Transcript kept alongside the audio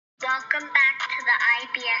Welcome back to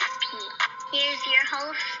the IBFP. Here's your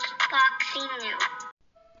host, Boxing New.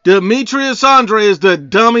 Demetrius Andrade is the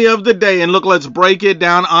dummy of the day, and look, let's break it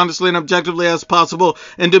down honestly and objectively as possible.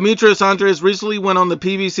 And Demetrius Andrade recently went on the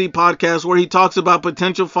PBC podcast where he talks about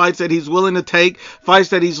potential fights that he's willing to take, fights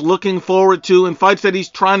that he's looking forward to, and fights that he's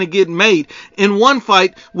trying to get made. In one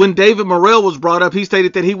fight, when David Morrell was brought up, he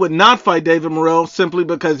stated that he would not fight David Morrell simply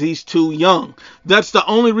because he's too young. That's the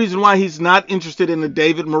only reason why he's not interested in the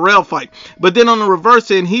David Morrell fight. But then on the reverse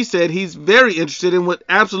end, he said he's very interested and would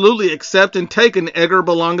absolutely accept and take an Edgar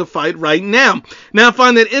Berlanga fight right now. Now, I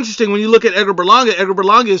find that interesting when you look at Edgar Berlanga. Edgar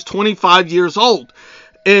Berlanga is 25 years old.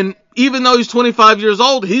 And even though he's 25 years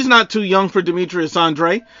old, he's not too young for Demetrius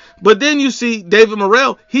Andrade. But then you see David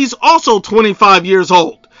Morrell, he's also 25 years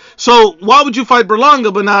old. So why would you fight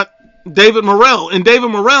Berlanga but not David Morrell? And David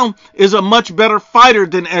Morrell is a much better fighter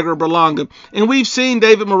than Edgar Berlanga. And we've seen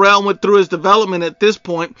David Morrell went through his development at this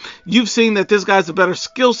point. You've seen that this guy's a better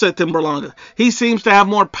skill set than Berlanga. He seems to have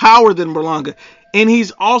more power than Berlanga. And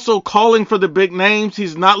he's also calling for the big names.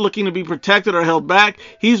 He's not looking to be protected or held back.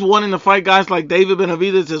 He's wanting to fight guys like David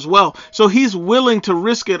Benavidez as well. So he's willing to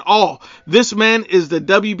risk it all. This man is the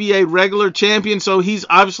WBA regular champion, so he's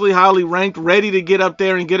obviously highly ranked, ready to get up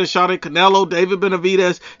there and get a shot at Canelo, David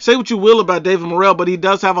Benavidez. Say what you will about David Morrell, but he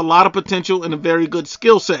does have a lot of potential and a very good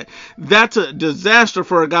skill set. That's a disaster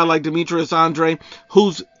for a guy like Demetrius Andrade,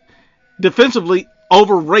 who's defensively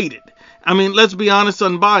overrated. I mean, let's be honest,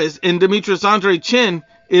 unbiased. And Demetrius Andrade's chin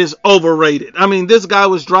is overrated. I mean, this guy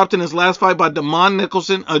was dropped in his last fight by Damon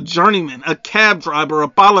Nicholson, a journeyman, a cab driver, a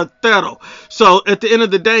paletero. So at the end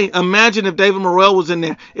of the day, imagine if David Morrell was in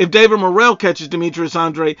there. If David Morrell catches Demetrius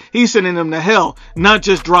Andrade, he's sending him to hell, not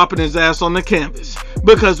just dropping his ass on the canvas.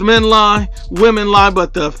 Because men lie, women lie,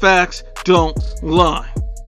 but the facts don't lie.